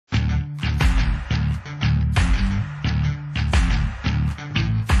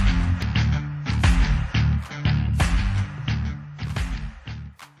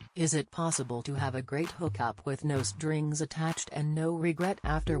Is it possible to have a great hookup with no strings attached and no regret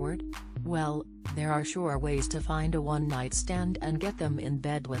afterward? Well, there are sure ways to find a one-night stand and get them in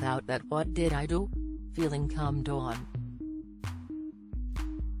bed without that "what did I do?" feeling come on.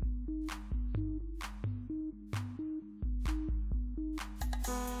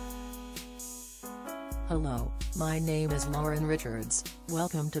 Hello, my name is Lauren Richards.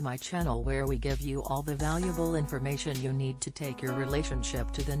 Welcome to my channel where we give you all the valuable information you need to take your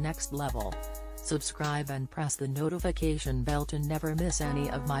relationship to the next level. Subscribe and press the notification bell to never miss any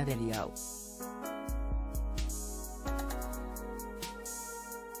of my video.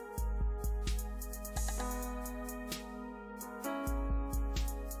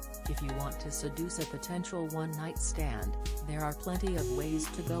 If you want to seduce a potential one-night stand, there are plenty of ways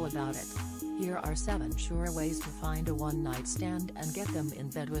to go about it. Here are 7 sure ways to find a one-night stand and get them in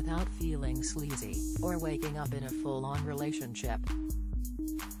bed without feeling sleazy or waking up in a full-on relationship.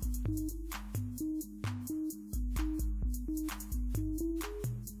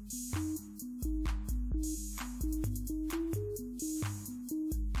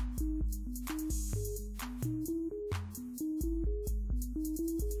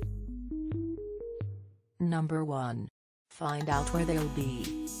 Number 1. Find out where they'll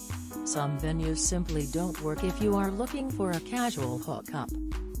be. Some venues simply don't work if you are looking for a casual hookup.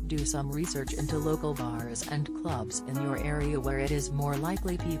 Do some research into local bars and clubs in your area where it is more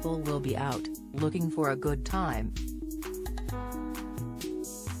likely people will be out, looking for a good time.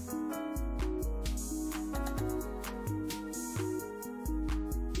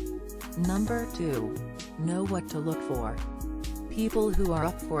 Number 2. Know what to look for. People who are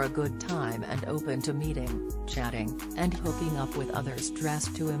up for a good time and open to meeting, chatting, and hooking up with others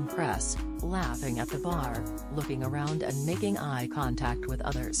dressed to impress, laughing at the bar, looking around and making eye contact with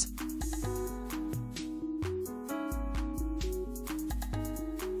others.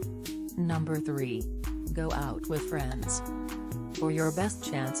 Number 3. Go out with friends. For your best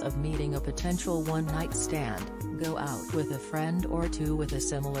chance of meeting a potential one-night stand, go out with a friend or two with a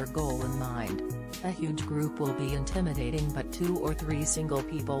similar goal in mind. A huge group will be intimidating, but 2 or 3 single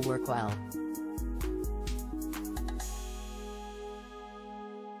people work well.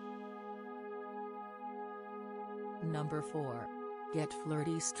 Number 4. Get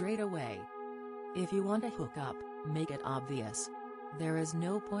flirty straight away. If you want to hook up, make it obvious. There is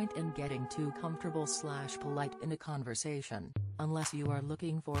no point in getting too comfortable/polite in a conversation, unless you are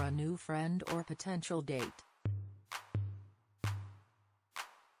looking for a new friend or potential date.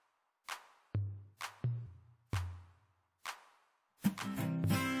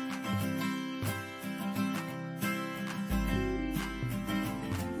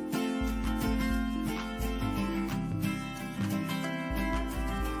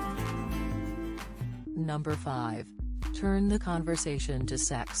 Number 5. Turn the conversation to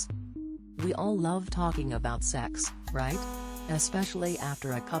sex. We all love talking about sex, right? Especially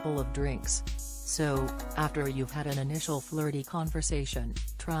after a couple of drinks. So, after you've had an initial flirty conversation,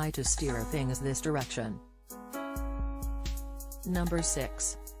 try to steer things this direction. Number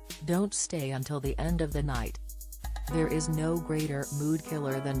 6. Don't stay until the end of the night. There is no greater mood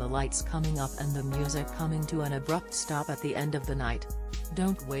killer than the lights coming up and the music coming to an abrupt stop at the end of the night.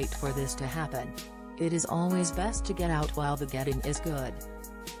 Don't wait for this to happen. It is always best to get out while the getting is good.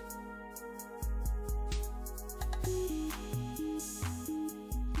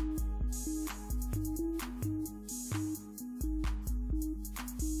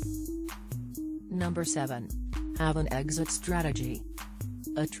 Number 7. Have an exit strategy.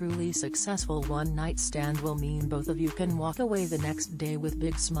 A truly successful one-night stand will mean both of you can walk away the next day with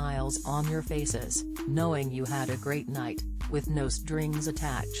big smiles on your faces, knowing you had a great night, with no strings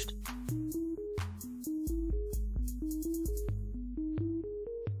attached.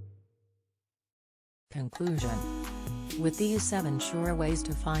 Conclusion. With these 7 sure ways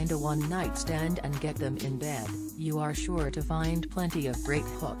to find a one-night stand and get them in bed, you are sure to find plenty of great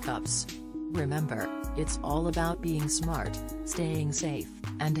hookups. Remember, it's all about being smart, staying safe,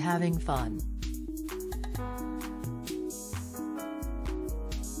 and having fun.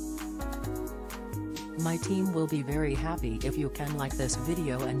 My team will be very happy if you can like this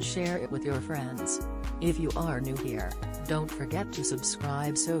video and share it with your friends. If you are new here, don't forget to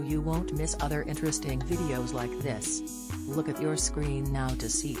subscribe so you won't miss other interesting videos like this. Look at your screen now to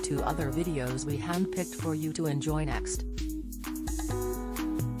see 2 other videos we handpicked for you to enjoy next.